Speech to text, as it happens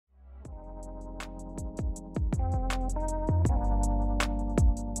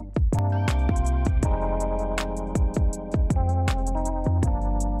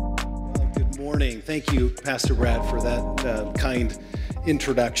Thank you, Pastor Brad, for that kind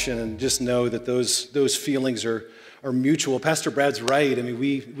introduction. And just know that those feelings are mutual. Pastor Brad's right. I mean,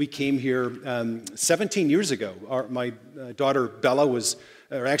 we came here 17 years ago. My daughter Bella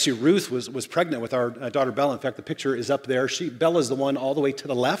Ruth was pregnant with our daughter Bella. In fact, the picture is up there. Bella's the one all the way to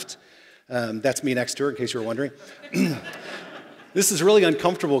the left. That's me next to her, in case you were wondering. This is really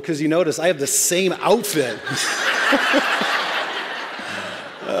uncomfortable because you notice I have the same outfit.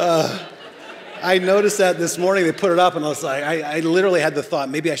 I noticed that this morning. They put it up, and I was like, I literally had the thought,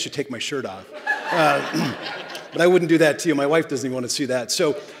 maybe I should take my shirt off. But I wouldn't do that to you. My wife doesn't even want to see that.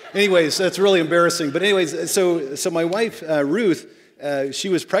 So anyways, that's really embarrassing. But anyways, so my wife, Ruth, she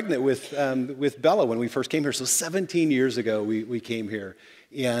was pregnant with Bella when we first came here. So 17 years ago, we came here.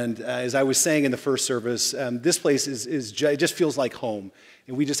 And as I was saying in the first service, this place it just feels like home.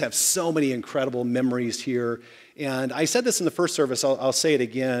 And we just have so many incredible memories here. And I said this in the first service, I'll say it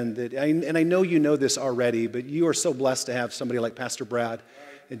again, and I know you know this already, but you are so blessed to have somebody like Pastor Brad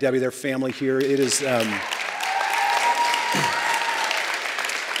and Debbie, their family here. It is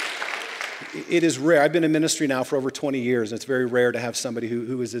rare. I've been in ministry now for over 20 years, and it's very rare to have somebody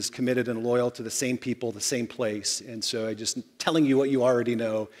who is as committed and loyal to the same people, the same place. And so I just telling you what you already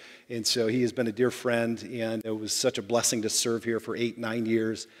know. And so he has been a dear friend, and it was such a blessing to serve here for 8-9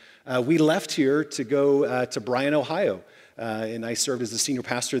 years. We left here to go to Bryan, Ohio, and I served as the senior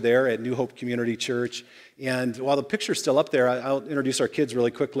pastor there at New Hope Community Church. And while the picture's still up there, I'll introduce our kids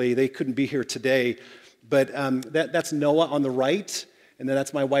really quickly. They couldn't be here today, but that's Noah on the right. And then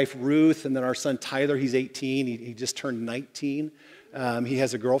that's my wife, Ruth, and then our son, Tyler. He's 18. He just turned 19. He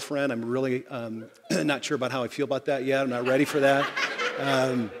has a girlfriend. I'm really not sure about how I feel about that yet. I'm not ready for that.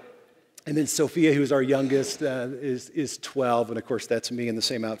 And then Sophia, who's our youngest, is 12. And, of course, that's me in the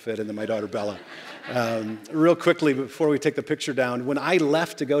same outfit, and then my daughter, Bella. Real quickly, before we take the picture down, when I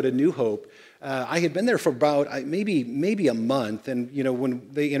left to go to New Hope, I had been there for about maybe a month. And, when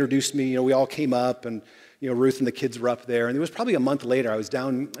they introduced me, we all came up, and Ruth and the kids were up there, and it was probably a month later. I was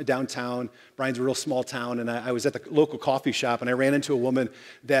downtown. Bryan's a real small town, and I was at the local coffee shop, and I ran into a woman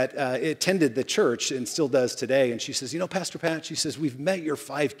that attended the church and still does today, and she says, Pastor Pat, she says, we've met your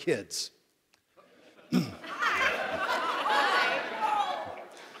 5 kids.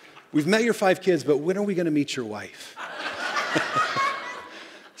 We've met your 5 kids, but when are we going to meet your wife?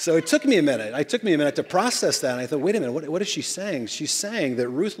 So it took me a minute. It took me a minute to process that, and I thought, wait a minute, what is she saying? She's saying that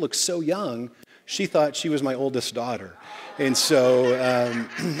Ruth looks so young, she thought she was my oldest daughter. And so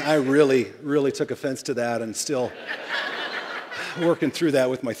I really, really took offense to that, and still working through that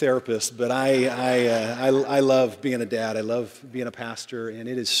with my therapist. But I love being a dad. I love being a pastor, and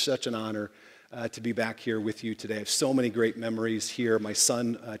it is such an honor to be back here with you today. I have so many great memories here. My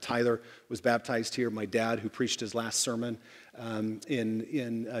son, Tyler, was baptized here. My dad, who preached his last sermon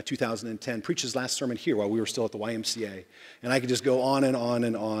in 2010, preached his last sermon here while we were still at the YMCA. And I could just go on and on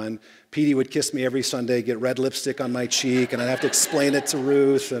and on. Petey would kiss me every Sunday, get red lipstick on my cheek, and I'd have to explain it to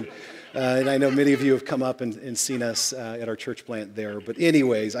Ruth. And I know many of you have come up and seen us at our church plant there. But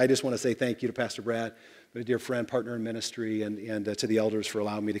anyways, I just want to say thank you to Pastor Brad, a dear friend, partner in ministry, and to the elders for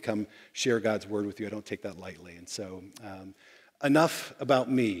allowing me to come share God's word with you. I don't take that lightly. And so enough about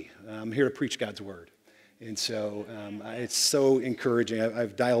me. I'm here to preach God's word. And so it's so encouraging.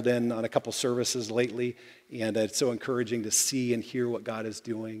 I've dialed in on a couple services lately, and it's so encouraging to see and hear what God is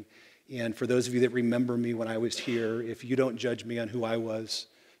doing. And for those of you that remember me when I was here, if you don't judge me on who I was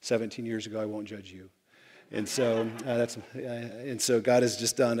 17 years ago, I won't judge you. And so God has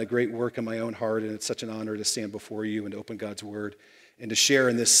just done a great work in my own heart, and it's such an honor to stand before you and to open God's word and to share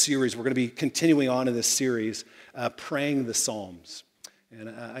in this series. We're going to be continuing on in this series, Praying the Psalms. And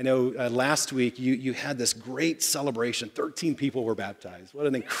I know last week you had this great celebration. 13 people were baptized. What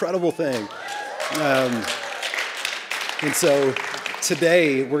an incredible thing. And so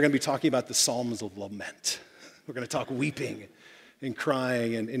today we're going to be talking about the Psalms of Lament. We're going to talk weeping and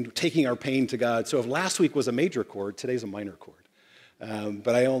crying and taking our pain to God. So if last week was a major chord, today's a minor chord.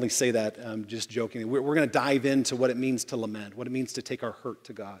 But I only say that just jokingly. We're going to dive into what it means to lament, what it means to take our hurt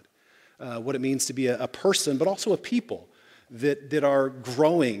to God, what it means to be a person, but also a people that are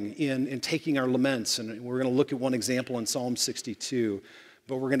growing in taking our laments. And we're going to look at one example in Psalm 62,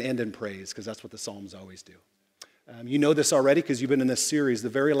 but we're going to end in praise because that's what the Psalms always do. You know this already because you've been in this series. The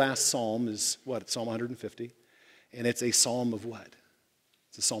very last psalm is what? Psalm 150. And it's a psalm of what?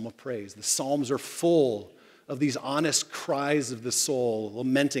 It's a psalm of praise. The Psalms are full of these honest cries of the soul,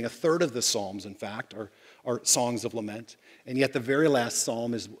 lamenting. A third of the Psalms, in fact, are songs of lament. And yet the very last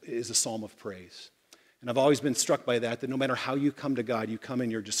psalm is a psalm of praise. And I've always been struck by that no matter how you come to God, you come in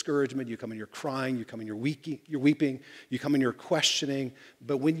your discouragement, you come in your crying, you come in your weeping, you come in your questioning.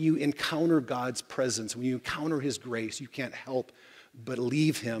 But when you encounter God's presence, when you encounter his grace, you can't help but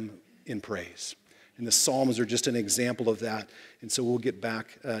leave him in praise. And the Psalms are just an example of that. And so we'll get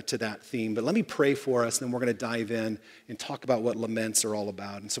back to that theme. But let me pray for us, and then we're going to dive in and talk about what laments are all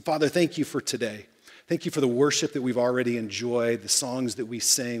about. And so, Father, thank you for today. Thank you for the worship that we've already enjoyed, the songs that we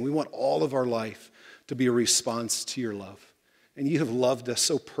sing. We want all of our life to be a response to your love. And you have loved us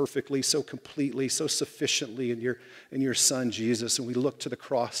so perfectly, so completely, so sufficiently in your Son, Jesus. And we look to the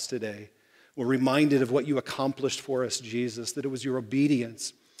cross today. We're reminded of what you accomplished for us, Jesus, that it was your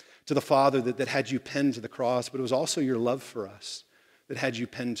obedience to the Father that had you penned to the cross, but it was also your love for us that had you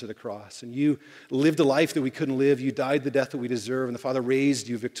penned to the cross. And you lived a life that we couldn't live. You died the death that we deserve, and the Father raised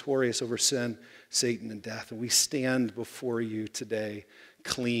you victorious over sin, Satan, and death. And we stand before you today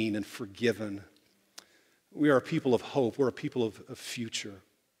clean and forgiven. We are a people of hope. We're a people of future.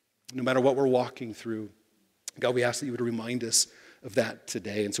 No matter what we're walking through, God, we ask that you would remind us of that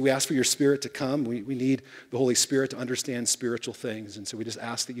today. And so we ask for your Spirit to come. We need the Holy Spirit to understand spiritual things. And so we just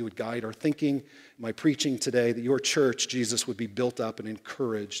ask that you would guide our thinking, my preaching today, that your church, Jesus, would be built up and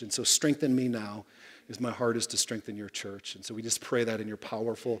encouraged. And so strengthen me now as my heart is to strengthen your church. And so we just pray that in your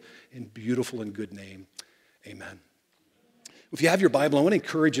powerful and beautiful and good name. Amen. If you have your Bible, I want to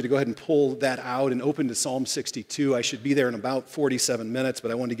encourage you to go ahead and pull that out and open to Psalm 62. I should be there in about 47 minutes,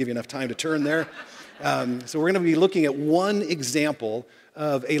 but I wanted to give you enough time to turn there. So we're going to be looking at one example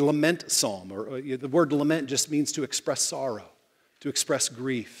of a lament psalm. The word lament just means to express sorrow, to express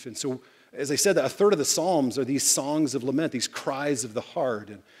grief. And so, as I said, a third of the Psalms are these songs of lament, these cries of the heart.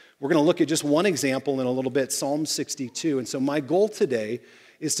 And we're going to look at just one example in a little bit, Psalm 62. And so my goal today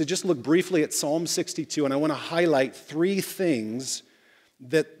is to just look briefly at Psalm 62, and I want to highlight three things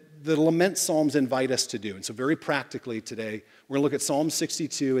that the lament psalms invite us to do. And so very practically today, we're going to look at Psalm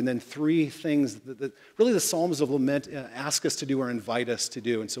 62 and then three things that really the Psalms of lament ask us to do or invite us to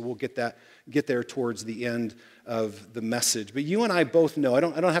do. And so we'll get there towards the end of the message. But you and I both know, I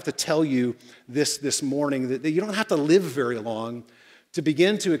don't have to tell you this morning, that you don't have to live very long to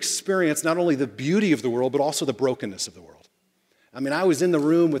begin to experience not only the beauty of the world, but also the brokenness of the world. I mean, I was in the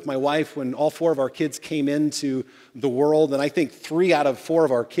room with my wife when all four of our kids came into the world, and I think 3 out of 4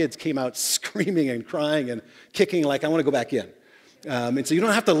 of our kids came out screaming and crying and kicking like, I want to go back in. And so you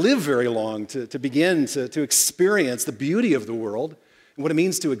don't have to live very long to begin to experience the beauty of the world and what it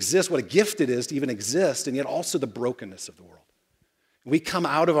means to exist, what a gift it is to even exist, and yet also the brokenness of the world. We come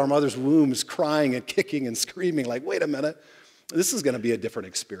out of our mother's wombs crying and kicking and screaming like, wait a minute, this is going to be a different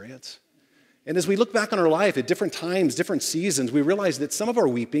experience. And as we look back on our life at different times, different seasons, we realize that some of our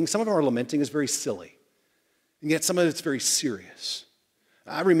weeping, some of our lamenting is very silly. And yet some of it's very serious.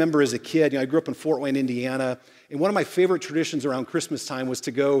 I remember as a kid, I grew up in Fort Wayne, Indiana, and one of my favorite traditions around Christmas time was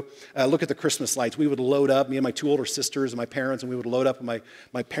to go look at the Christmas lights. We would load up, me and my 2 older sisters and my parents, and we would load up in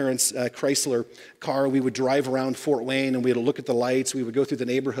my parents' Chrysler car. We would drive around Fort Wayne, and we would look at the lights. We would go through the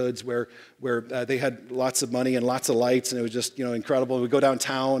neighborhoods where they had lots of money and lots of lights, and it was just incredible. We'd go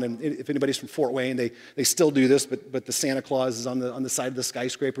downtown, and if anybody's from Fort Wayne, they still do this, but the Santa Claus is on the side of the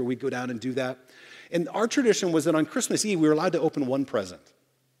skyscraper. We'd go down and do that. And our tradition was that on Christmas Eve, we were allowed to open one present.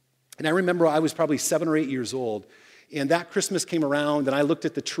 And I remember I was probably 7 or 8 years old, and that Christmas came around, and I looked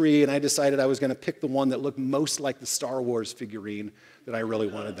at the tree, and I decided I was going to pick the one that looked most like the Star Wars figurine that I really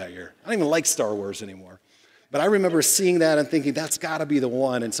wanted that year. I don't even like Star Wars anymore. But I remember seeing that and thinking, that's got to be the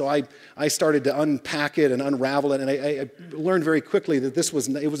one. And so I started to unpack it and unravel it, and I learned very quickly that it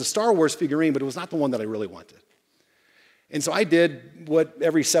was a Star Wars figurine, but it was not the one that I really wanted. And so I did what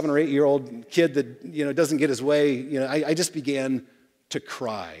every 7 or 8-year-old kid that doesn't get his way, I just began to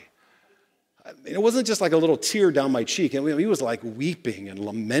cry. It wasn't just like a little tear down my cheek. He was like weeping and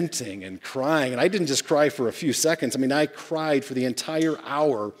lamenting and crying. And I didn't just cry for a few seconds. I cried for the entire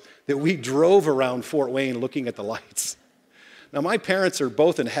hour that we drove around Fort Wayne looking at the lights. Now, my parents are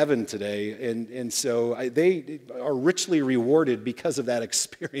both in heaven today, and so they are richly rewarded because of that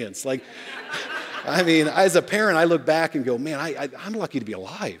experience. As a parent, I look back and go, man, I'm lucky to be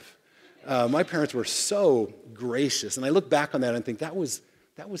alive. My parents were so gracious. And I look back on that and think that was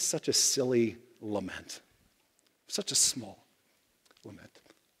such a silly lament, such a small lament.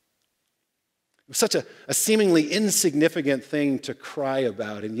 It was such a seemingly insignificant thing to cry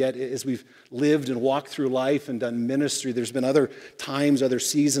about, and yet as we've lived and walked through life and done ministry, there's been other times, other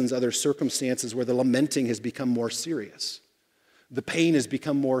seasons, other circumstances where the lamenting has become more serious. The pain has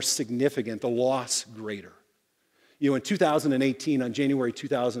become more significant, the loss greater. In 2018, on January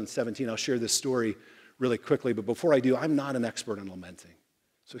 2017, I'll share this story really quickly, but before I do, I'm not an expert in lamenting.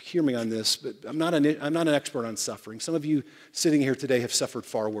 So hear me on this, but I'm not an expert on suffering. Some of you sitting here today have suffered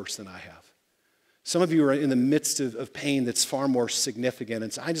far worse than I have. Some of you are in the midst of pain that's far more significant.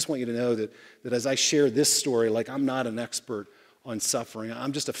 And so I just want you to know that as I share this story, like I'm not an expert on suffering.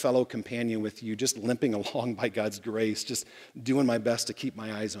 I'm just a fellow companion with you, just limping along by God's grace, just doing my best to keep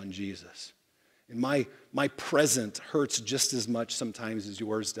my eyes on Jesus. And my present hurts just as much sometimes as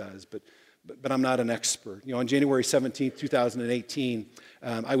yours does, but I'm not an expert. On January 17th, 2018,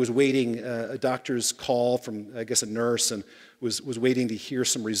 I was waiting a doctor's call from, I guess, a nurse, and was waiting to hear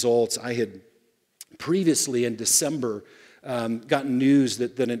some results. I had previously in December gotten news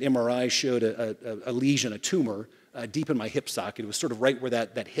that an MRI showed a lesion, a tumor, deep in my hip socket. It was sort of right where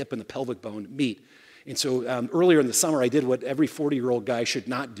that hip and the pelvic bone meet. And so earlier in the summer, I did what every 40-year-old guy should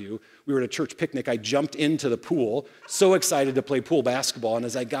not do. We were at a church picnic. I jumped into the pool, so excited to play pool basketball. And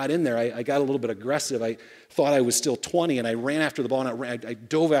as I got in there, I got a little bit aggressive. I thought I was still 20, and I ran after the ball, and I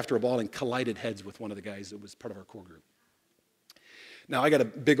dove after a ball and collided heads with one of the guys that was part of our core group. Now, I got a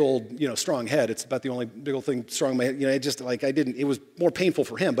big old, strong head. It's about the only big old thing strong in my head. It was more painful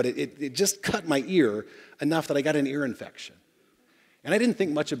for him, but it just cut my ear enough that I got an ear infection. And I didn't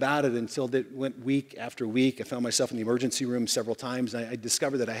think much about it until it went week after week. I found myself in the emergency room several times, and I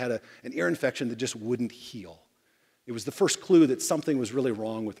discovered that I had an ear infection that just wouldn't heal. It was the first clue that something was really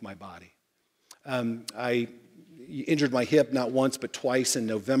wrong with my body. I injured my hip not once but twice in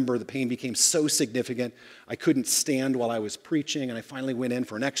November. The pain became so significant I couldn't stand while I was preaching, and I finally went in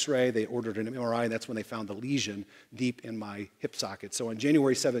for an x-ray. They ordered an MRI, and that's when they found the lesion deep in my hip socket. So on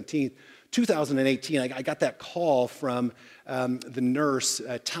January 17th, 2018, I got that call from the nurse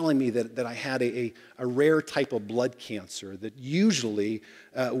telling me that I had a rare type of blood cancer that usually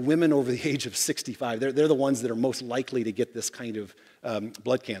women over the age of 65, they're the ones that are most likely to get this kind of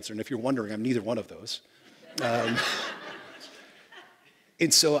blood cancer. And if you're wondering, I'm neither one of those.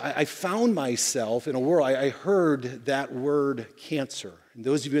 And so I found myself in a world, I heard that word cancer. And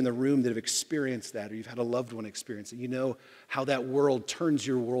those of you in the room that have experienced that, or you've had a loved one experience it, you know how that world turns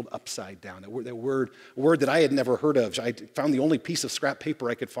your world upside down. That word, a word that I had never heard of. I found the only piece of scrap paper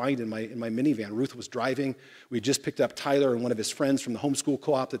I could find in my minivan. Ruth was driving. We had just picked up Tyler and one of his friends from the homeschool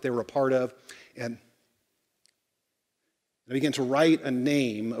co-op that they were a part of. And I began to write a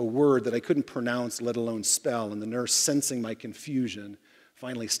name, a word that I couldn't pronounce, let alone spell. And the nurse, sensing my confusion,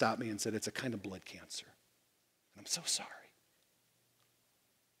 finally stopped me and said, "It's a kind of blood cancer." And I'm so sorry.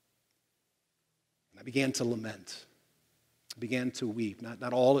 And I began to lament. I began to weep,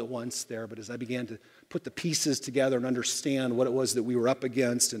 not all at once there, but as I began to put the pieces together and understand what it was that we were up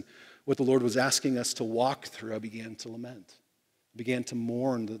against and what the Lord was asking us to walk through, I began to lament. I began to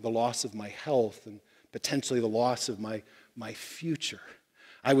mourn the loss of my health and potentially the loss of my future.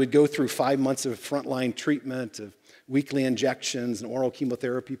 I would go through 5 months of frontline treatment, of weekly injections and oral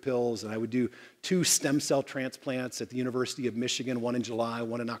chemotherapy pills, and I would do 2 stem cell transplants at the University of Michigan, one in July,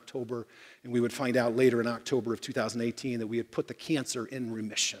 one in October, and we would find out later in October of 2018 that we had put the cancer in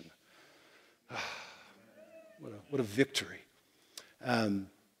remission. What a victory.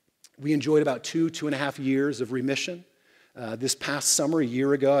 We enjoyed about 2.5 years of remission. This past summer, a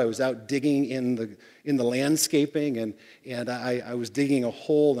year ago, I was out digging in the landscaping, and I was digging a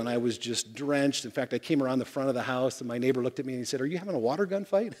hole, and I was just drenched. In fact, I came around the front of the house, and my neighbor looked at me and he said, "Are you having a water gun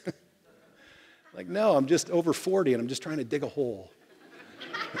fight?" Like, no, I'm just over 40, and I'm just trying to dig a hole.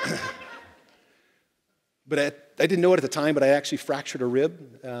 But I didn't know it at the time, but I actually fractured a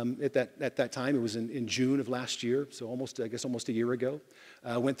rib at that time. It was in June of last year, so almost a year ago.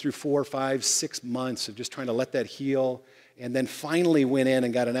 Went through 4, 5, 6 months of just trying to let that heal, and then finally went in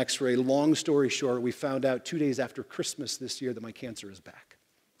and got an x-ray. Long story short, we found out 2 days after Christmas this year that my cancer is back.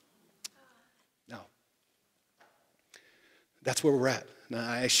 Now, that's where we're at. Now,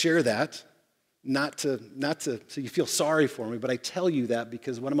 I share that not to so you feel sorry for me, but I tell you that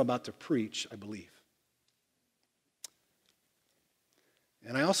because what I'm about to preach, I believe.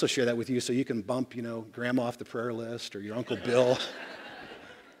 And I also share that with you so you can bump, Grandma off the prayer list or your Uncle Bill.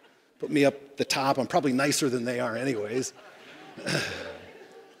 Put me up the top. I'm probably nicer than they are anyways.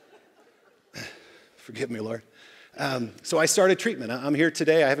 Forgive me, Lord. So I started treatment. I'm here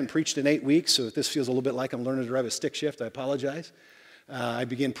today. I haven't preached in 8 weeks, so if this feels a little bit like I'm learning to drive a stick shift, I apologize. I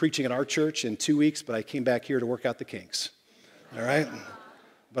began preaching at our church in 2 weeks, but I came back here to work out the kinks. All right?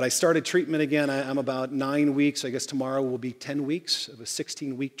 But I started treatment again. I'm about 9 weeks. I guess tomorrow will be 10 weeks of a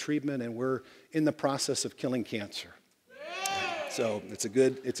 16-week treatment, and we're in the process of killing cancer. So it's a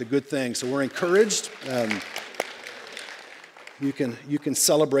good thing. So we're encouraged. You can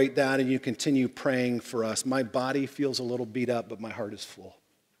celebrate that, and you continue praying for us. My body feels a little beat up, but my heart is full.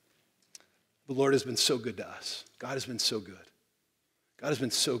 The Lord has been so good to us. God has been so good. God has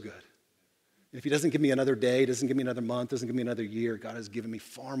been so good. And if he doesn't give me another day, doesn't give me another month, doesn't give me another year, God has given me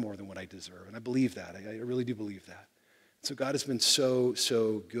far more than what I deserve. And I believe that. I really do believe that. So God has been so,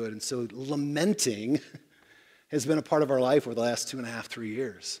 so good. And so lamenting has been a part of our life over the last 2.5, 3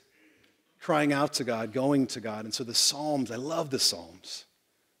 years. Crying out to God, going to God. And so the Psalms, I love the Psalms.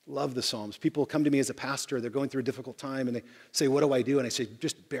 Love the Psalms. People come to me as a pastor, they're going through a difficult time, and they say, what do I do? And I say,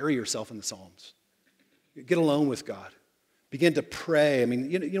 just bury yourself in the Psalms. Get alone with God. Begin to pray. I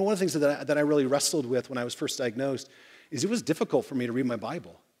mean, one of the things that I really wrestled with when I was first diagnosed is it was difficult for me to read my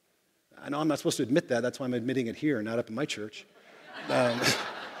Bible. I know I'm not supposed to admit that. That's why I'm admitting it here, not up in my church.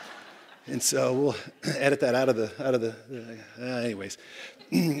 And so we'll edit that out of the anyways.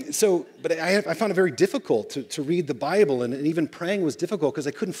 But I found it very difficult to read the Bible, and even praying was difficult because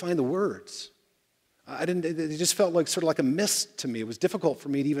I couldn't find the words. It just felt like sort of like a mist to me. It was difficult for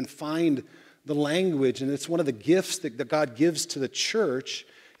me to even find the language, and it's one of the gifts that God gives to the church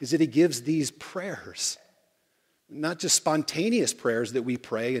is that he gives these prayers. Not just spontaneous prayers that we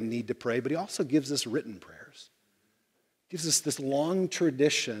pray and need to pray, but he also gives us written prayers. He gives us this long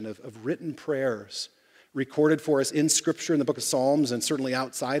tradition of written prayers recorded for us in Scripture, in the book of Psalms, and certainly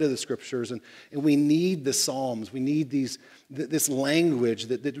outside of the Scriptures. And we need the Psalms. We need this language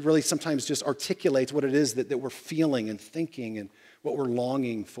that really sometimes just articulates what it is that we're feeling and thinking and what we're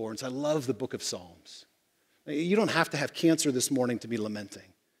longing for. And so I love the book of Psalms. You don't have to have cancer this morning to be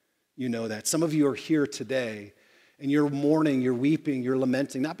lamenting. You know that. Some of you are here today, and you're mourning, you're weeping, you're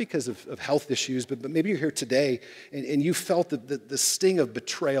lamenting, not because of health issues, but maybe you're here today, and you felt the sting of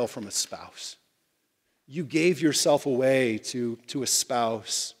betrayal from a spouse. You gave yourself away to a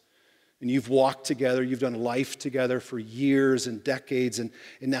spouse, and you've walked together, you've done life together for years and decades, and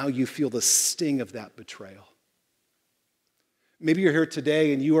now you feel the sting of that betrayal. Maybe you're here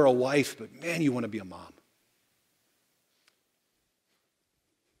today and you are a wife, but man, you want to be a mom.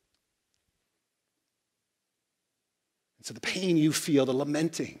 And so the pain you feel, the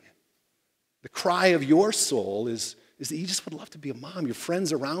lamenting, the cry of your soul is that you just would love to be a mom. Your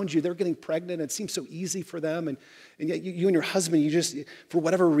friends around you, they're getting pregnant. It seems so easy for them. And yet you and your husband, you just, for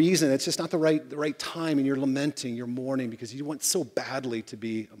whatever reason, it's just not the right time, and you're lamenting, you're mourning because you want so badly to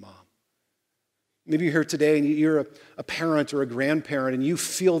be a mom. Maybe you're here today and you're a parent or a grandparent and you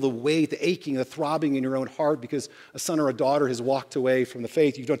feel the weight, the aching, the throbbing in your own heart because a son or a daughter has walked away from the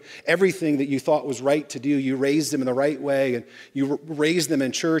faith. You've done everything that you thought was right to do. You raised them in the right way and you raised them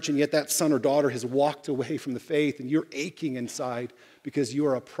in church, and yet that son or daughter has walked away from the faith, and you're aching inside because you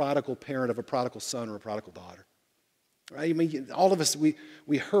are a prodigal parent of a prodigal son or a prodigal daughter. Right? I mean, all of us, we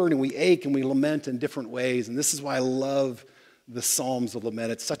hurt and we ache and we lament in different ways, and this is why I love the Psalms of Lament.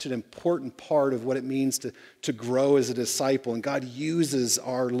 It's such an important part of what it means to grow as a disciple. And God uses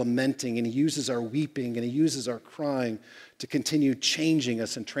our lamenting, and he uses our weeping, and he uses our crying to continue changing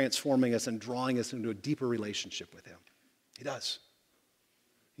us and transforming us and drawing us into a deeper relationship with him. He does.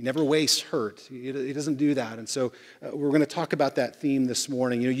 He never wastes hurt. He doesn't do that. And so we're going to talk about that theme this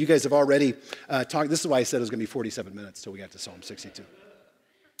morning. You guys have already talked. This is why I said it was going to be 47 minutes till we got to Psalm 62.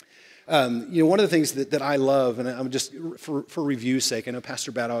 One of the things that I love, and I'm just for review's sake, I know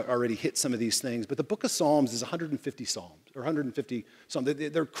Pastor Bat already hit some of these things, but the book of Psalms is 150 Psalms, or 150 Psalms.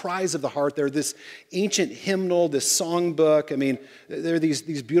 They're cries of the heart. They're this ancient hymnal, this songbook. I mean, they're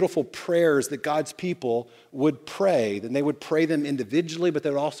these beautiful prayers that God's people would pray. Then they would pray them individually, but they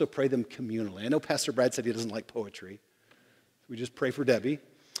would also pray them communally. I know Pastor Brad said he doesn't like poetry. We just pray for Debbie.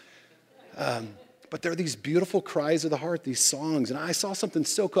 But there are these beautiful cries of the heart, these songs. And I saw something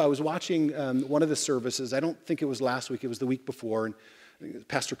so cool. I was watching one of the services. I don't think it was last week. It was the week before. And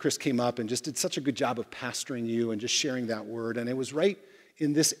Pastor Chris came up and just did such a good job of pastoring you and just sharing that word. And it was right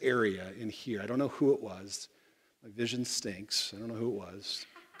in this area in here. I don't know who it was. My vision stinks. I don't know who it was.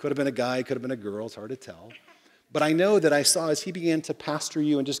 Could have been a guy, could have been a girl. It's hard to tell. But I know that I saw, as he began to pastor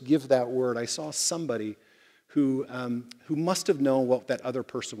you and just give that word, I saw somebody who must have known what that other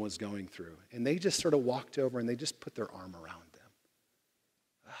person was going through. And they just sort of walked over and they just put their arm around them.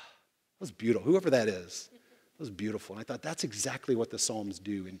 That was beautiful. Whoever that is, that was beautiful. And I thought that's exactly what the Psalms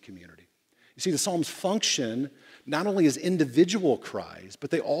do in community. You see, the Psalms function not only as individual cries, but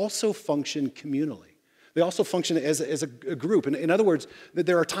they also function communally. They also function as a group. In other words,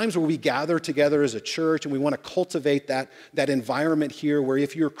 there are times where we gather together as a church and we want to cultivate that environment here where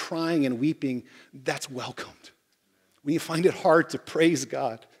if you're crying and weeping, that's welcomed. When you find it hard to praise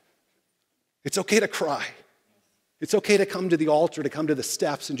God, it's okay to cry. It's okay to come to the altar, to come to the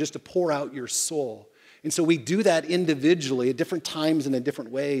steps and just to pour out your soul. And so we do that individually at different times and in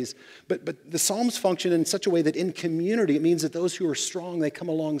different ways. But the Psalms function in such a way that in community, it means that those who are strong, they come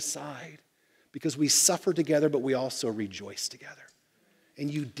alongside. Because we suffer together, but we also rejoice together.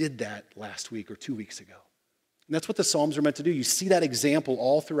 And you did that last week or 2 weeks ago. And that's what the Psalms are meant to do. You see that example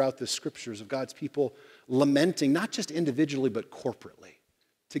all throughout the scriptures of God's people lamenting, not just individually, but corporately,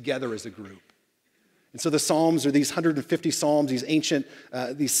 together as a group. And so the Psalms are these 150 Psalms, these ancient,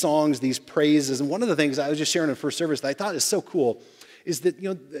 these songs, these praises. And one of the things I was just sharing in first service that I thought is so cool is that,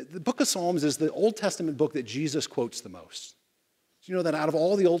 the book of Psalms is the Old Testament book that Jesus quotes the most. So you know that out of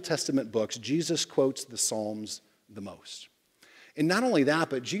all the Old Testament books, Jesus quotes the Psalms the most. And not only that,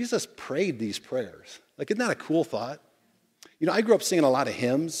 but Jesus prayed these prayers. Like, isn't that a cool thought? I grew up singing a lot of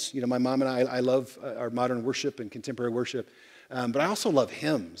hymns. My mom and I love our modern worship and contemporary worship. But I also love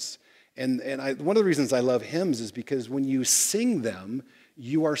hymns. And one of the reasons I love hymns is because when you sing them,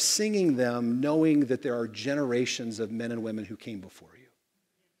 you are singing them knowing that there are generations of men and women who came before you.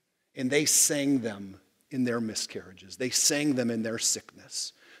 And they sang them in their miscarriages. They sang them in their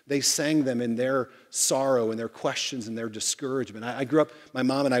sickness. They sang them in their sorrow and their questions and their discouragement. I grew up, my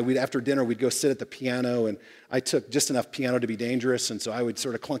mom and I, after dinner, we'd go sit at the piano, and I took just enough piano to be dangerous, and so I would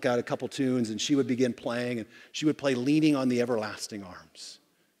sort of clunk out a couple tunes, and she would begin playing, and she would play Leaning on the Everlasting Arms.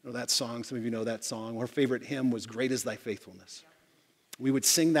 You know that song? Some of you know that song. Her favorite hymn was Great is Thy Faithfulness. We would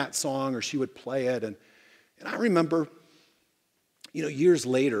sing that song, or she would play it, and I remember, years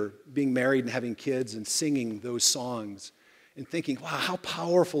later, being married and having kids and singing those songs, and thinking, wow, how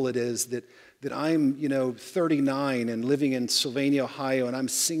powerful it is that I'm, 39 and living in Sylvania, Ohio, and I'm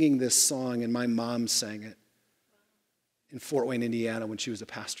singing this song, and my mom sang it in Fort Wayne, Indiana, when she was a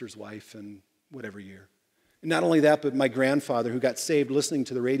pastor's wife in whatever year. And not only that, but my grandfather, who got saved listening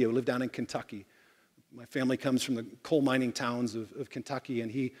to the radio, lived down in Kentucky. My family comes from the coal mining towns of Kentucky,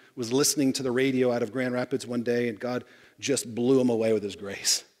 and he was listening to the radio out of Grand Rapids one day, and God just blew him away with his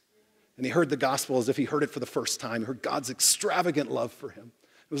grace. And he heard the gospel as if he heard it for the first time. He heard God's extravagant love for him.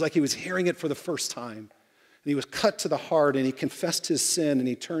 It was like he was hearing it for the first time. And he was cut to the heart, and he confessed his sin, and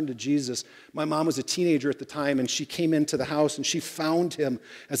he turned to Jesus. My mom was a teenager at the time, and she came into the house, and she found him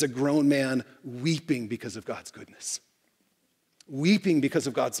as a grown man weeping because of God's goodness, weeping because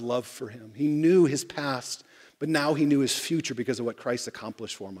of God's love for him. He knew his past, but now he knew his future because of what Christ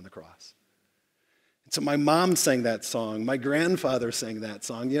accomplished for him on the cross. So my mom sang that song. My grandfather sang that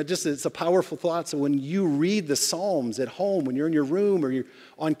song. It's a powerful thought. So when you read the Psalms at home, when you're in your room or you're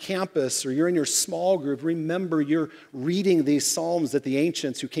on campus or you're in your small group, remember you're reading these Psalms that the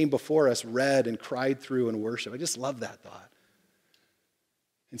ancients who came before us read and cried through and worshiped. I just love that thought.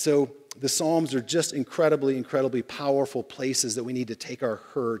 And so the Psalms are just incredibly, incredibly powerful places that we need to take our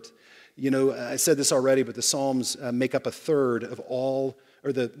hurt. I said this already, but the Psalms make up a third of all,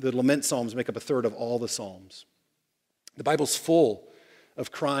 or the lament Psalms make up a third of all the Psalms. The Bible's full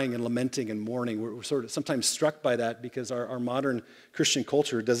of crying and lamenting and mourning. We're sort of sometimes struck by that because our modern Christian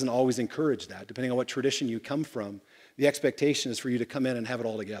culture doesn't always encourage that. Depending on what tradition you come from, the expectation is for you to come in and have it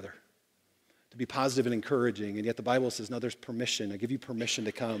all together, to be positive and encouraging. And yet the Bible says, no, there's permission. I give you permission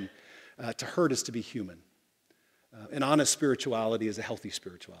to come. To hurt is to be human. An honest spirituality is a healthy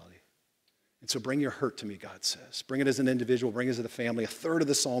spirituality. And so bring your hurt to me, God says. Bring it as an individual, bring it as a family. A third of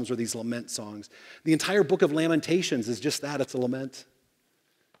the Psalms are these lament songs. The entire book of Lamentations is just that, it's a lament.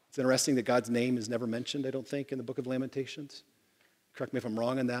 It's interesting that God's name is never mentioned, I don't think, in the book of Lamentations. Correct me if I'm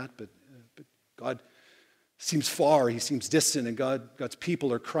wrong on that, but God seems far, he seems distant, and God's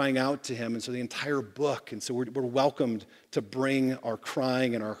people are crying out to him, and so the entire book, and so we're welcomed to bring our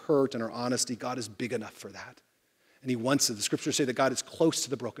crying and our hurt and our honesty. God is big enough for that, and he wants it. The scriptures say that God is close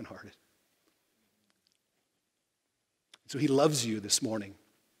to the brokenhearted. So he loves you this morning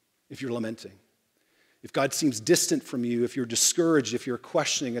if you're lamenting. If God seems distant from you, if you're discouraged, if you're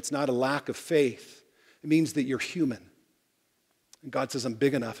questioning, it's not a lack of faith. It means that you're human. And God says, I'm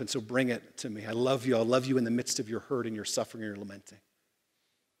big enough, and so bring it to me. I love you. I'll love you in the midst of your hurt and your suffering and your lamenting.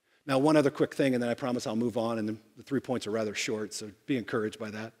 Now, one other quick thing, and then I promise I'll move on, and the 3 points are rather short, so be encouraged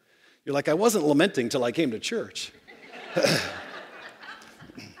by that. You're like, I wasn't lamenting till I came to church.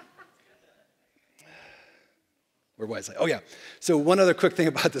 Where was I? Oh, yeah. So one other quick thing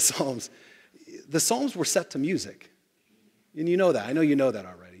about the Psalms. The Psalms were set to music. And you know that. I know you know that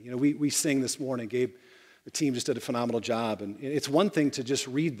already. We sing this morning. Gabe, the team just did a phenomenal job. And it's one thing to just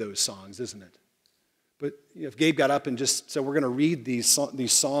read those songs, isn't it? But if Gabe got up and just said, we're going to read these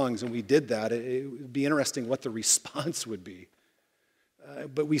songs, and we did that, it would be interesting what the response would be.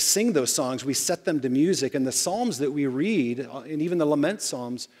 But we sing those songs. We set them to music. And the Psalms that we read, and even the lament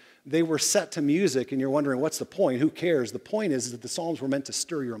Psalms, they were set to music, and you're wondering, what's the point? Who cares? The point is that the Psalms were meant to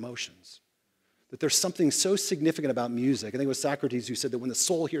stir your emotions, that there's something so significant about music. I think it was Socrates who said that when the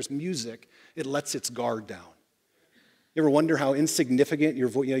soul hears music, it lets its guard down. You ever wonder how insignificant your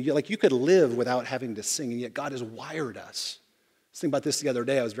voice, you could live without having to sing, and yet God has wired us was thinking about this the other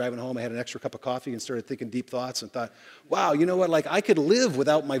day. I was driving home. I had an extra cup of coffee and started thinking deep thoughts and thought, wow, you know what? Like, I could live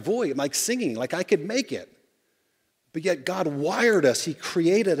without my voice, like singing. Like, I could make it. But yet God wired us. He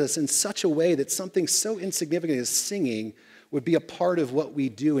created us in such a way that something so insignificant as singing would be a part of what we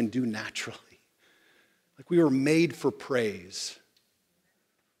do and do naturally. Like, we were made for praise.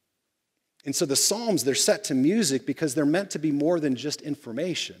 And so the Psalms, they're set to music because they're meant to be more than just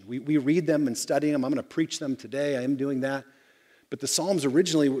information. We read them and study them. I'm going to preach them today. I am doing that. But the Psalms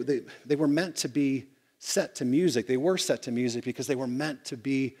originally, they were meant to be set to music. They were set to music because they were meant to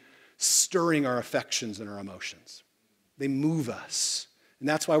be stirring our affections and our emotions. They move us. And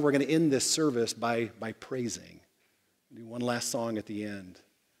that's why we're going to end this service by praising. We'll do one last song at the end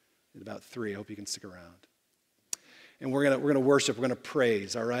at about 3. I hope you can stick around. And we're gonna worship, we're gonna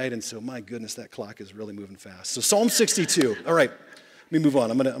praise, all right? And so, my goodness, that clock is really moving fast. So Psalm 62, all right, let me move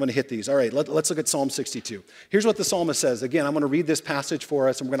on. I'm gonna hit these. All right, let's look at Psalm 62. Here's what the psalmist says. Again, I'm gonna read this passage for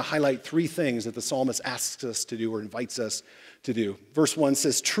us, and we're gonna highlight 3 things that the psalmist asks us to do or invites us to do. Verse 1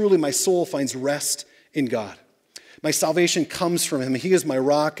 says, truly my soul finds rest in God. My salvation comes from him. He is my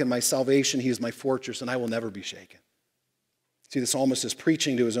rock and my salvation. He is my fortress, and I will never be shaken. See, the psalmist is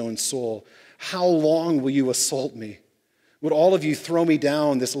preaching to his own soul. How long will you assault me? Would all of you throw me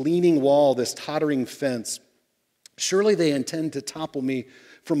down, this leaning wall, this tottering fence? Surely they intend to topple me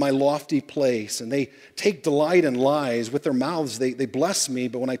from my lofty place, and they take delight in lies. With their mouths they bless me,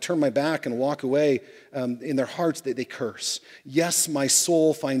 but when I turn my back and walk away, in their hearts they curse. Yes, my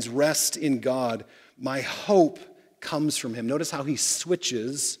soul finds rest in God. My hope comes from him. Notice how he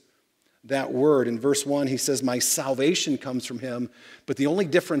switches that word. In verse 1, he says, my salvation comes from him, but the only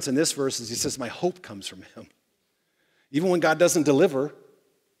difference in this verse is he says, my hope comes from him. Even when God doesn't deliver,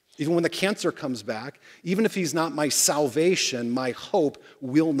 even when the cancer comes back, even if he's not my salvation, my hope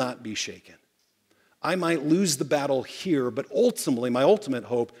will not be shaken. I might lose the battle here, but ultimately, my ultimate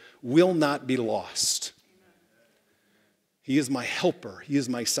hope will not be lost. He is my helper. He is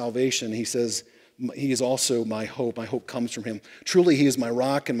my salvation. He says, he is also my hope. My hope comes from him. Truly, he is my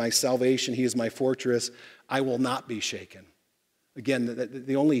rock and my salvation. He is my fortress. I will not be shaken. Again,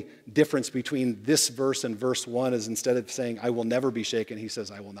 the only difference between this verse and verse 1 is instead of saying, I will never be shaken, he says,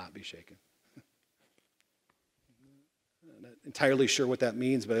 I will not be shaken. I'm not entirely sure what that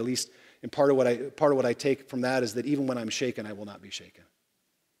means, but at least in part of what I take from that is that even when I'm shaken, I will not be shaken.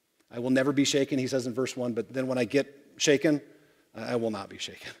 I will never be shaken, he says in verse 1, but then when I get shaken, I will not be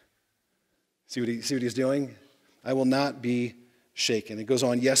shaken. See what he's doing? I will not be shaken. It goes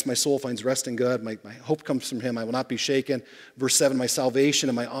on, yes, my soul finds rest in God. My hope comes from him. I will not be shaken. Verse 7, my salvation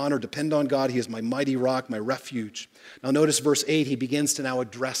and my honor depend on God. He is my mighty rock, my refuge. Now notice verse 8, he begins to now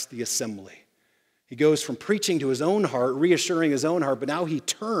address the assembly. He goes from preaching to his own heart, reassuring his own heart, but now he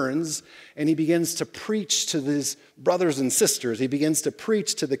turns and he begins to preach to his brothers and sisters. He begins to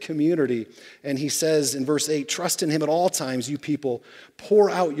preach to the community. And he says in verse 8, trust in him at all times, you people. Pour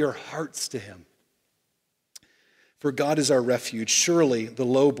out your hearts to him. For God is our refuge. Surely the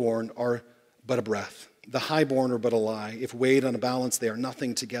lowborn are but a breath. The highborn are but a lie. If weighed on a balance, they are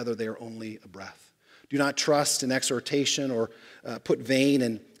nothing. Together they are only a breath. Do not trust in exhortation or put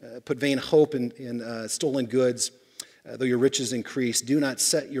vain hope in stolen goods, though your riches increase. Do not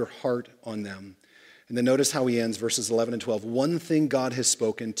set your heart on them. And then notice how he ends, verses 11 and 12. One thing God has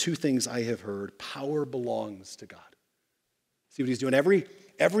spoken, 2 things I have heard. Power belongs to God. See what he's doing?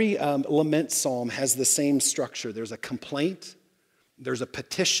 Every lament psalm has the same structure. There's a complaint, there's a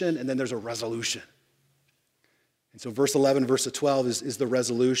petition, and then there's a resolution. And so verse 11, verse 12 is the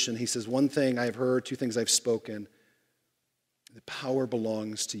resolution. He says, one thing I have heard, 2 things I've spoken. The power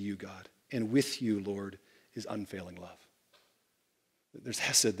belongs to you, God. And with you, Lord, is unfailing love. There's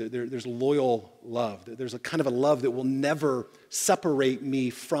hesed, there's loyal love. There's a kind of a love that will never separate me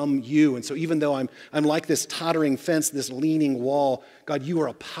from you. And so even though I'm like this tottering fence, this leaning wall, God, you are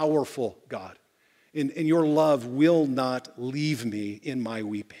a powerful God. And your love will not leave me in my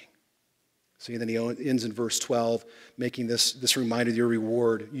weeping. See, and then he ends in verse 12, making this reminder, you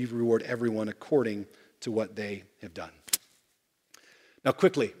reward everyone according to what they have done. Now,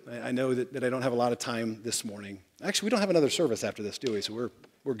 quickly, I know that I don't have a lot of time this morning. Actually, we don't have another service after this, do we? So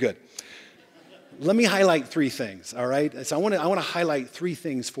we're good. Let me highlight 3 things, all right? So I want to highlight 3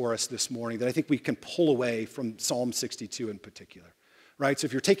 things for us this morning that I think we can pull away from Psalm 62 in particular, right? So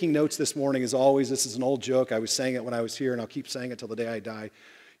if you're taking notes this morning, as always, this is an old joke. I was saying it when I was here, and I'll keep saying it till the day I die.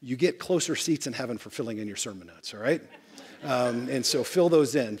 You get closer seats in heaven for filling in your sermon notes, all right? And so fill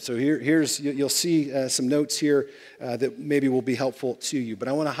those in. So you'll see some notes here that maybe will be helpful to you. But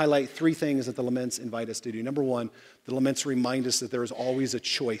I want to highlight 3 things that the laments invite us to do. Number 1, the laments remind us that there is always a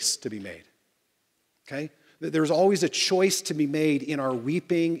choice to be made. Okay? There's always a choice to be made in our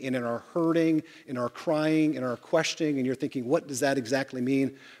weeping and in our hurting, in our crying, in our questioning, and you're thinking, what does that exactly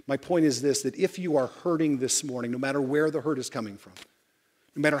mean? My point is this, that if you are hurting this morning, no matter where the hurt is coming from,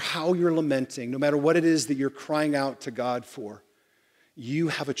 no matter how you're lamenting, no matter what it is that you're crying out to God for, you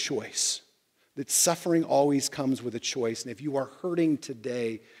have a choice. That suffering always comes with a choice, and if you are hurting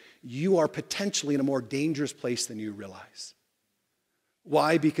today, you are potentially in a more dangerous place than you realize.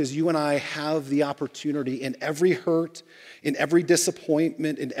 Why? Because you and I have the opportunity in every hurt, in every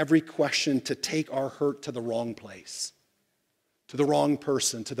disappointment, in every question to take our hurt to the wrong place, to the wrong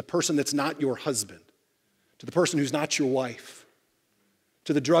person, to the person that's not your husband, to the person who's not your wife,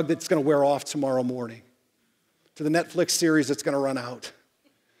 to the drug that's going to wear off tomorrow morning, to the Netflix series that's going to run out.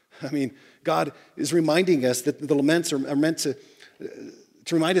 I mean, God is reminding us that the laments are meant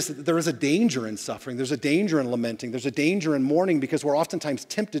to remind us that there is a danger in suffering. There's a danger in lamenting. There's a danger in mourning because we're oftentimes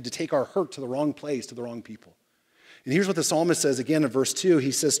tempted to take our hurt to the wrong place, to the wrong people. And here's what the psalmist says again in verse 2.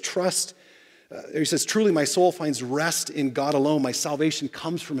 He says, truly my soul finds rest in God alone. My salvation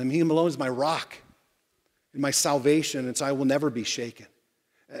comes from him. He alone is my rock and my salvation, and so I will never be shaken.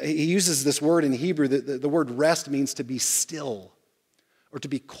 He uses this word in Hebrew. The word rest means to be still, or to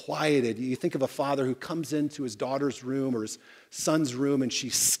be quieted. You think of a father who comes into his daughter's room or his son's room and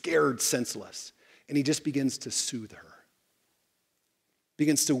she's scared senseless. And he just begins to soothe her.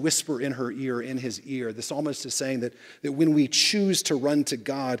 Begins to whisper in her ear, in his ear. The psalmist is saying that when we choose to run to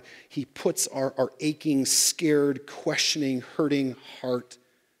God, he puts our aching, scared, questioning, hurting heart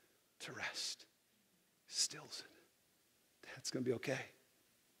to rest. Stills it. That's going to be okay.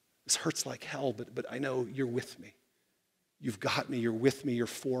 This hurts like hell, but I know you're with me. You've got me, you're with me, you're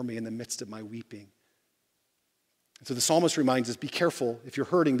for me in the midst of my weeping. And so the psalmist reminds us, be careful if you're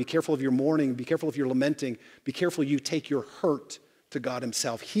hurting, be careful if you're mourning, be careful if you're lamenting, be careful you take your hurt to God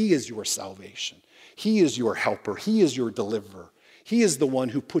himself. He is your salvation. He is your helper. He is your deliverer. He is the one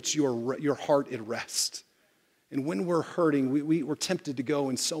who puts your heart at rest. And when we're hurting, we're tempted to go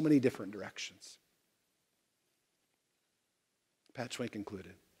in so many different directions. Pat Schwenk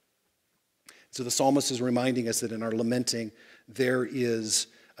included. So the psalmist is reminding us that in our lamenting, there is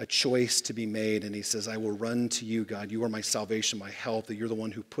a choice to be made. And he says, I will run to you, God. You are my salvation, my help, that you're the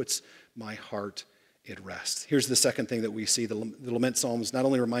one who puts my heart at rest. Here's the second thing that we see. The lament psalms not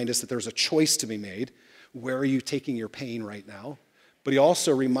only remind us that there's a choice to be made. Where are you taking your pain right now? But he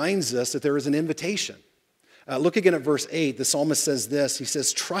also reminds us that there is an invitation. Look again at verse 8. The psalmist says this. He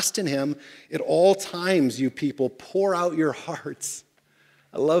says, trust in him at all times, you people. Pour out your hearts.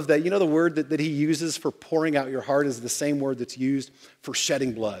 I love that. You know the word that he uses for pouring out your heart is the same word that's used for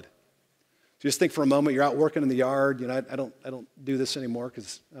shedding blood. Just think for a moment, you're out working in the yard. You know, I don't do this anymore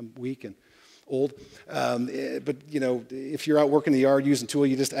because I'm weak and old. But, you know, if you're out working in the yard using a tool,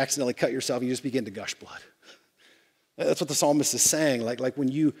 you just accidentally cut yourself and you just begin to gush blood. That's what the psalmist is saying. Like when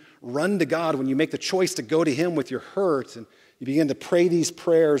you run to God, when you make the choice to go to him with your hurt and you begin to pray these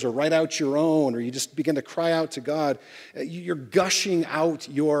prayers or write out your own, or you just begin to cry out to God, you're gushing out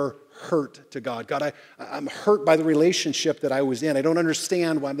your hurt to God. God, I'm hurt by the relationship that I was in. I don't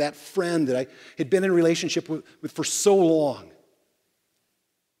understand why that friend that I had been in a relationship with for so long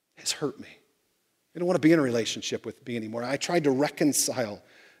has hurt me. I don't want to be in a relationship with me anymore. I tried to reconcile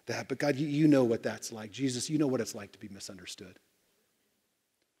that, but God, you know what that's like. Jesus, you know what it's like to be misunderstood.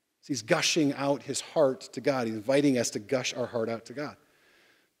 So he's gushing out his heart to God. He's inviting us to gush our heart out to God.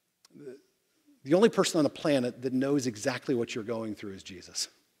 The only person on the planet that knows exactly what you're going through is Jesus.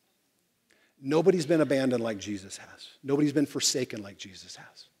 Nobody's been abandoned like Jesus has. Nobody's been forsaken like Jesus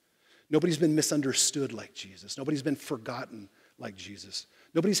has. Nobody's been misunderstood like Jesus. Nobody's been forgotten like Jesus.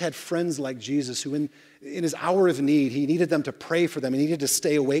 Nobody's had friends like Jesus who in his hour of need, he needed them to pray for them. He needed to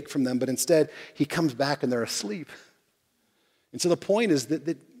stay awake from them, but instead he comes back and they're asleep. And so the point is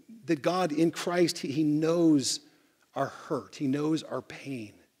that God in Christ, he knows our hurt. He knows our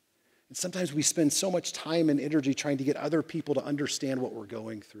pain. And sometimes we spend so much time and energy trying to get other people to understand what we're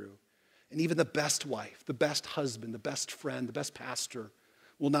going through. And even the best wife, the best husband, the best friend, the best pastor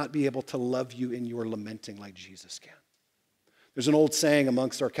will not be able to love you in your lamenting like Jesus can. There's an old saying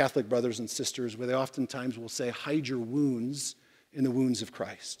amongst our Catholic brothers and sisters where they oftentimes will say, hide your wounds in the wounds of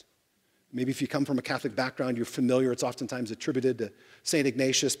Christ. Maybe if you come from a Catholic background, you're familiar. It's oftentimes attributed to St.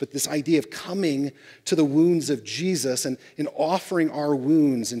 Ignatius. But this idea of coming to the wounds of Jesus and offering our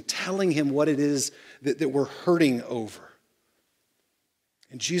wounds and telling him what it is that we're hurting over.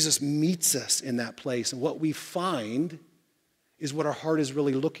 And Jesus meets us in that place. And what we find is what our heart is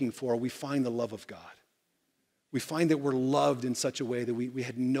really looking for. We find the love of God. We find that we're loved in such a way that we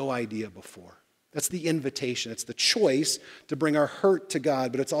had no idea before. That's the invitation. It's the choice to bring our hurt to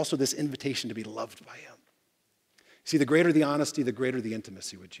God, but it's also this invitation to be loved by him. See, the greater the honesty, the greater the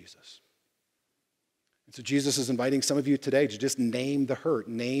intimacy with Jesus. And so Jesus is inviting some of you today to just name the hurt,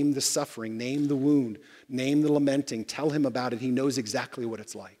 name the suffering, name the wound, name the lamenting, tell him about it. He knows exactly what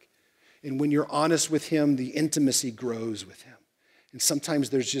it's like. And when you're honest with him, the intimacy grows with him. And sometimes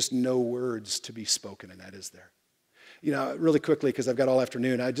there's just no words to be spoken, and that is there. You know, really quickly, because I've got all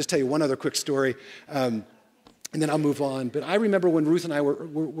afternoon, I'll just tell you one other quick story, and then I'll move on. But I remember when Ruth and I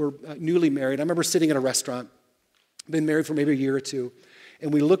were newly married. I remember sitting in a restaurant, been married for maybe a year or two,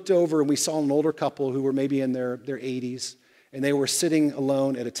 and we looked over and we saw an older couple who were maybe in their 80s, and they were sitting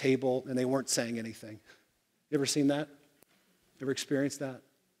alone at a table, and they weren't saying anything. You ever seen that? Ever experienced that?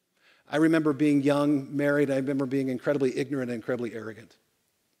 I remember being young, married. I remember being incredibly ignorant and incredibly arrogant.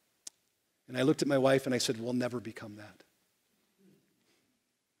 And I looked at my wife and I said, we'll never become that.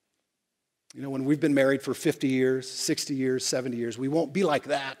 You know, when we've been married for 50 years, 60 years, 70 years, we won't be like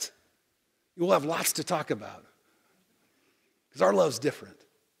that. We'll have lots to talk about because our love's different.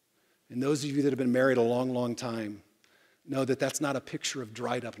 And those of you that have been married a long, long time know that that's not a picture of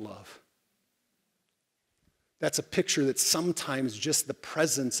dried up love. That's a picture that sometimes just the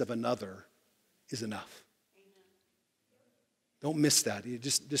presence of another is enough. Amen. Don't miss that. You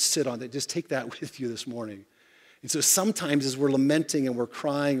just sit on that. Just take that with you this morning. And so sometimes as we're lamenting and we're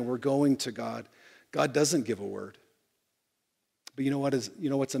crying and we're going to God, God doesn't give a word. But you know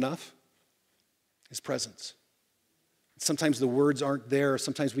what's enough? His presence. Sometimes the words aren't there.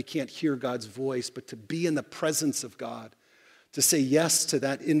 Sometimes we can't hear God's voice, but to be in the presence of God, to say yes to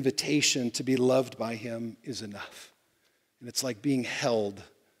that invitation to be loved by him is enough. And it's like being held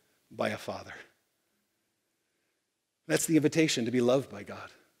by a father. That's the invitation, to be loved by God.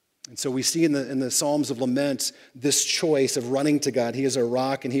 And so we see in the Psalms of Lament this choice of running to God. He is our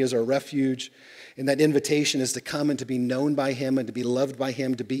rock and he is our refuge. And that invitation is to come and to be known by him and to be loved by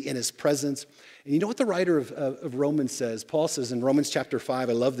him, to be in his presence. And you know what the writer of Romans says? Paul says in Romans chapter 5,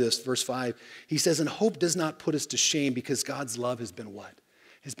 I love this, verse 5. He says, and hope does not put us to shame because God's love has been what?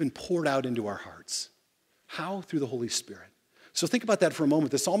 Has been poured out into our hearts. How? Through the Holy Spirit. So think about that for a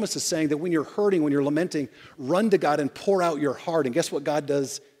moment. The psalmist is saying that when you're hurting, when you're lamenting, run to God and pour out your heart. And guess what God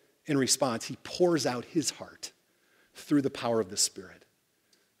does in response? He pours out his heart through the power of the Spirit.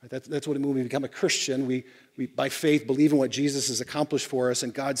 That's what it means when we become a Christian. We, by faith, believe in what Jesus has accomplished for us,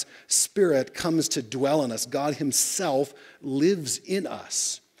 and God's Spirit comes to dwell in us. God himself lives in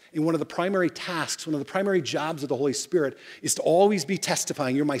us. And one of the primary tasks, one of the primary jobs of the Holy Spirit is to always be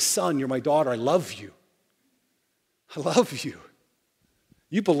testifying, you're my son, you're my daughter, I love you. I love you.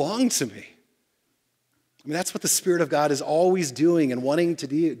 You belong to me. I mean, that's what the Spirit of God is always doing and wanting to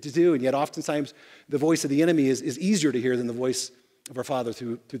do, and yet oftentimes the voice of the enemy is easier to hear than the voice of our Father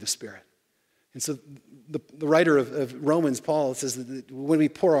through the Spirit. And so the writer of Romans, Paul, says that when we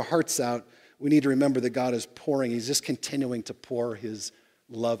pour our hearts out, we need to remember that God is pouring. He's just continuing to pour his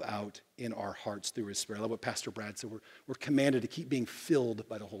love out in our hearts through his Spirit. I love what Pastor Brad said. We're commanded to keep being filled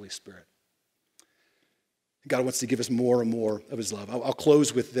by the Holy Spirit. God wants to give us more and more of his love. I'll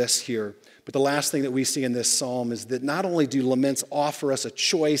close with this here. But the last thing that we see in this psalm is that not only do laments offer us a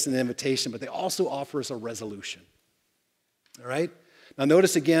choice and an invitation, but they also offer us a resolution. All right? Now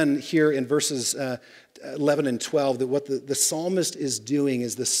notice again here in verses 11 and 12 that what the psalmist is doing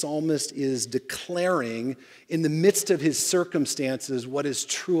is the psalmist is declaring in the midst of his circumstances what is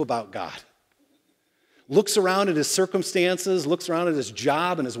true about God. Looks around at his circumstances, looks around at his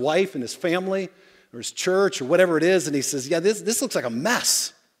job and his wife and his family or his church or whatever it is, and he says, yeah, this looks like a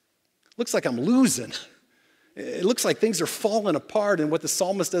mess. Looks like I'm losing. It looks like things are falling apart, and what the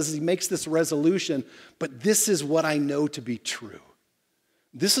psalmist does is he makes this resolution, but this is what I know to be true.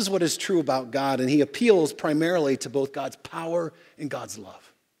 This is what is true about God, and he appeals primarily to both God's power and God's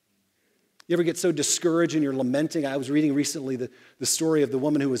love. You ever get so discouraged and you're lamenting? I was reading recently the story of the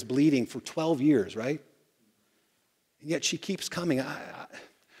woman who was bleeding for 12 years, right? And yet she keeps coming.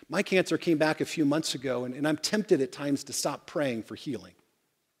 My cancer came back a few months ago, and I'm tempted at times to stop praying for healing.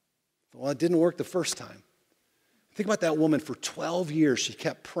 Well, it didn't work the first time. Think about that woman. For 12 years, she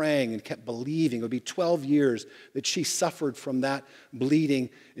kept praying and kept believing. It would be 12 years that she suffered from that bleeding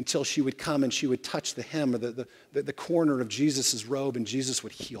until she would come and she would touch the hem or the corner of Jesus' robe, and Jesus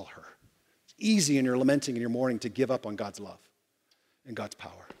would heal her. It's easy in your lamenting in your mourning to give up on God's love and God's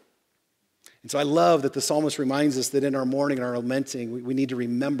power. And so I love that the psalmist reminds us that in our mourning and our lamenting, we need to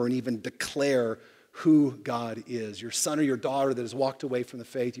remember and even declare who God is. Your son or your daughter that has walked away from the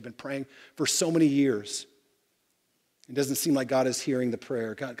faith, you've been praying for so many years. It doesn't seem like God is hearing the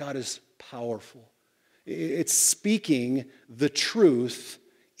prayer. God is powerful. It's speaking the truth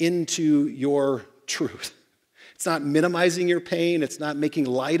into your truth. It's not minimizing your pain. It's not making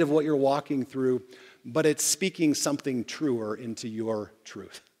light of what you're walking through, but it's speaking something truer into your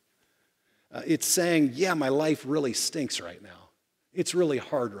truth. It's saying, yeah, my life really stinks right now. It's really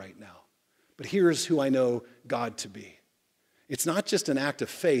hard right now. But here's who I know God to be. It's not just an act of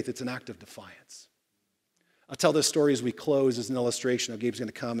faith, it's an act of defiance. I'll tell this story as we close as an illustration. Gabe's going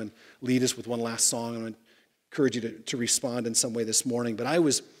to come and lead us with one last song. I'm going to encourage you to respond in some way this morning. But I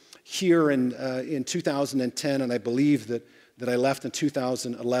was here in 2010, and I believe that I left in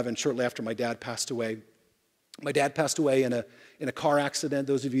 2011, shortly after my dad passed away. My dad passed away in a car accident.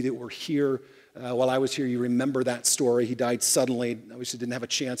 Those of you that were here while I was here, you remember that story. He died suddenly. I obviously didn't have a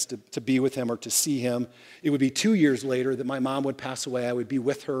chance to be with him or to see him. It would be 2 years later that my mom would pass away. I would be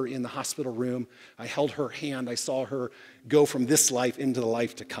with her in the hospital room. I held her hand. I saw her go from this life into the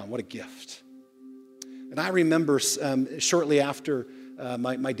life to come. What a gift. And I remember shortly after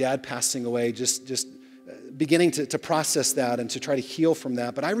my dad passing away, just beginning to process that and to try to heal from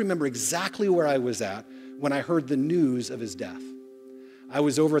that. But I remember exactly where I was at when I heard the news of his death. I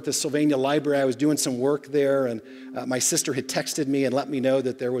was over at the Sylvania Library. I was doing some work there, and my sister had texted me and let me know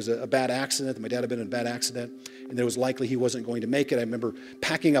that there was a bad accident, that my dad had been in a bad accident, and that it was likely he wasn't going to make it. I remember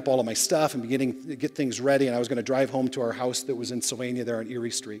packing up all of my stuff and beginning to get things ready, and I was going to drive home to our house that was in Sylvania there on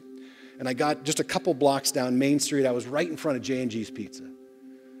Erie Street. And I got just a couple blocks down Main Street. I was right in front of J&G's Pizza.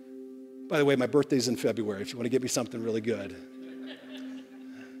 By the way, my birthday's in February. If you want to get me something really good,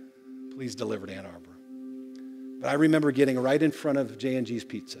 please deliver to Ann Arbor. But I remember getting right in front of J&G's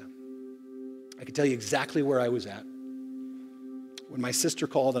Pizza. I can tell you exactly where I was at. When my sister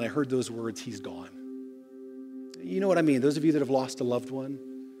called and I heard those words, he's gone. You know what I mean? Those of you that have lost a loved one,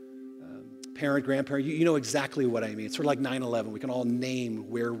 parent, grandparent, you know exactly what I mean. It's sort of like 9/11. We can all name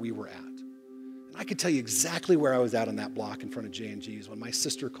where we were at. And I could tell you exactly where I was at on that block in front of J&G's when my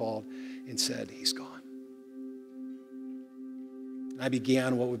sister called and said, he's gone. I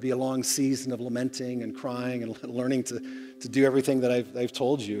began what would be a long season of lamenting and crying and learning to do everything that I've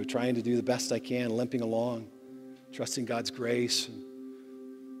told you, trying to do the best I can, limping along, trusting God's grace.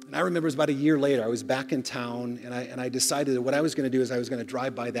 And I remember it was about a year later, I was back in town, and I decided that what I was going to do is I was going to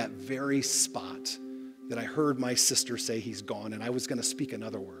drive by that very spot that I heard my sister say he's gone, and I was going to speak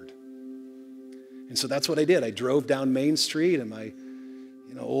another word. And so that's what I did. I drove down Main Street in my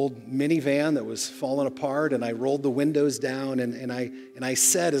old minivan that was falling apart, and I rolled the windows down, and I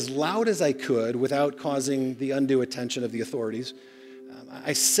said as loud as I could without causing the undue attention of the authorities,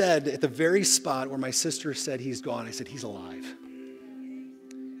 I said at the very spot where my sister said he's gone, I said, he's alive.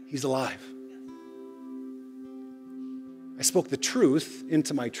 He's alive. I spoke the truth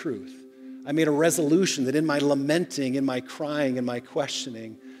into my truth. I made a resolution that in my lamenting, in my crying, in my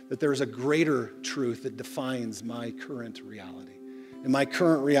questioning, that there is a greater truth that defines my current reality. And my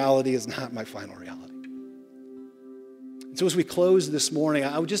current reality is not my final reality. And so as we close this morning,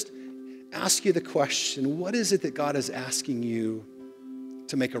 I would just ask you the question, what is it that God is asking you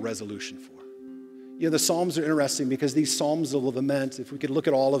to make a resolution for? The Psalms are interesting because these Psalms of lament, if we could look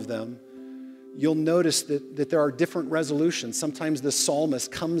at all of them, you'll notice that there are different resolutions. Sometimes the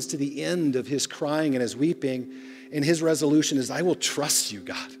psalmist comes to the end of his crying and his weeping, and his resolution is, I will trust you,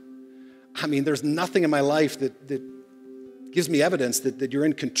 God. I mean, there's nothing in my life that gives me evidence that you're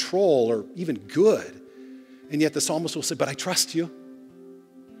in control or even good. And yet the psalmist will say, but I trust you.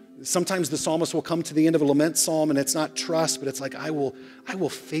 Sometimes the psalmist will come to the end of a lament psalm and it's not trust, but it's like, I will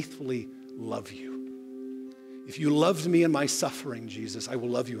faithfully love you. If you loved me in my suffering, Jesus, I will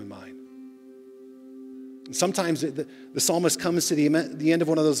love you in mine. And sometimes the psalmist comes to the end of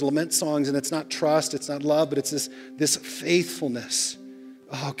one of those lament songs and it's not trust, it's not love, but it's this faithfulness.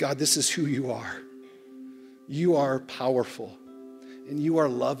 Oh God, this is who you are. You are powerful, and you are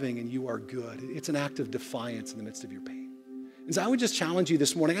loving, and you are good. It's an act of defiance in the midst of your pain. And so I would just challenge you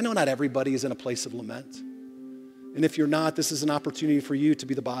this morning. I know not everybody is in a place of lament. And if you're not, this is an opportunity for you to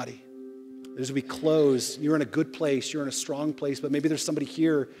be the body. As we close, you're in a good place, you're in a strong place, but maybe there's somebody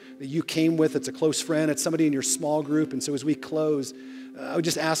here that you came with, it's a close friend, it's somebody in your small group. And so as we close, I would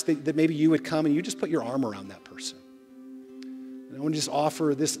just ask that maybe you would come and you just put your arm around that person. And I want to just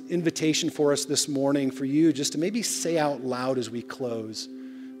offer this invitation for us this morning for you just to maybe say out loud as we close,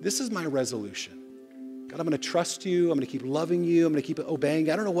 this is my resolution. God, I'm going to trust you. I'm going to keep loving you. I'm going to keep obeying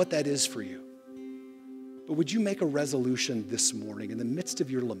you. I don't know what that is for you. But would you make a resolution this morning in the midst of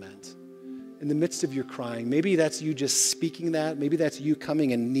your lament, in the midst of your crying? Maybe that's you just speaking that. Maybe that's you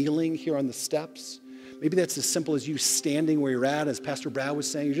coming and kneeling here on the steps. Maybe that's as simple as you standing where you're at. As Pastor Brad was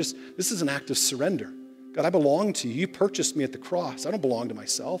saying, this is an act of surrender. God, I belong to you. You purchased me at the cross. I don't belong to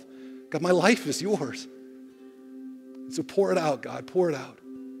myself. God, my life is yours. And so pour it out, God. Pour it out.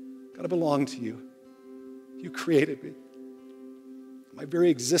 God, I belong to you. You created me. My very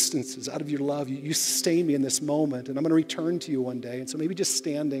existence is out of your love. You sustain me in this moment, and I'm going to return to you one day. And so maybe just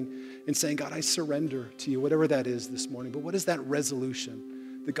standing and saying, God, I surrender to you, whatever that is this morning. But what is that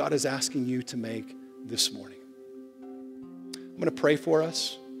resolution that God is asking you to make this morning? I'm going to pray for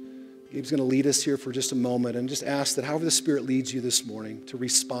us. Gabe's going to lead us here for just a moment and just ask that however the Spirit leads you this morning to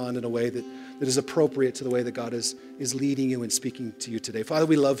respond in a way that is appropriate to the way that God is leading you and speaking to you today. Father,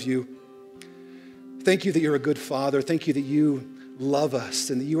 we love you. Thank you that you're a good Father. Thank you that you love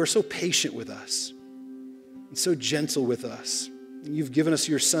us and that you are so patient with us and so gentle with us. And you've given us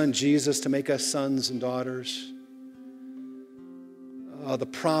your Son, Jesus, to make us sons and daughters. The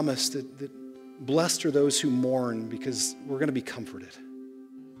promise that blessed are those who mourn because we're going to be comforted.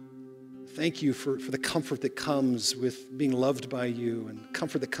 Thank you for the comfort that comes with being loved by you and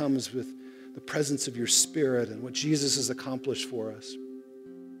comfort that comes with the presence of your Spirit and what Jesus has accomplished for us.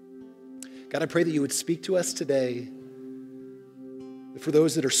 God, I pray that you would speak to us today. For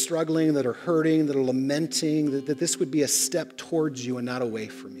those that are struggling, that are hurting, that are lamenting, that this would be a step towards you and not away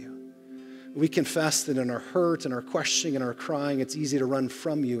from you. We confess that in our hurt and our questioning and our crying, it's easy to run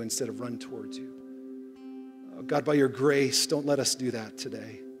from you instead of run towards you. God, by your grace, don't let us do that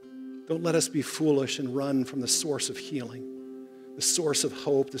today. Don't let us be foolish and run from the source of healing, the source of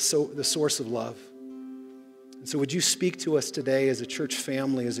hope, the source of love. And so would you speak to us today as a church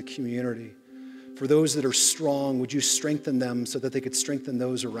family, as a community? For those that are strong, would you strengthen them so that they could strengthen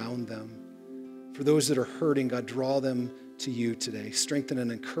those around them? For those that are hurting, God, draw them to you today. Strengthen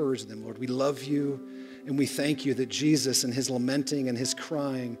and encourage them, Lord. We love you, and we thank you that Jesus, in his lamenting and his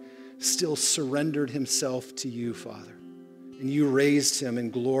crying, still surrendered himself to you, Father. And you raised him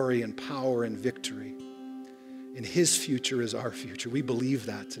in glory and power and victory. And his future is our future. We believe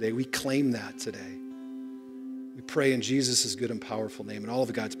that today. We claim that today. We pray in Jesus' good and powerful name. And all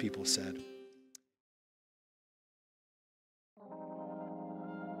of God's people said,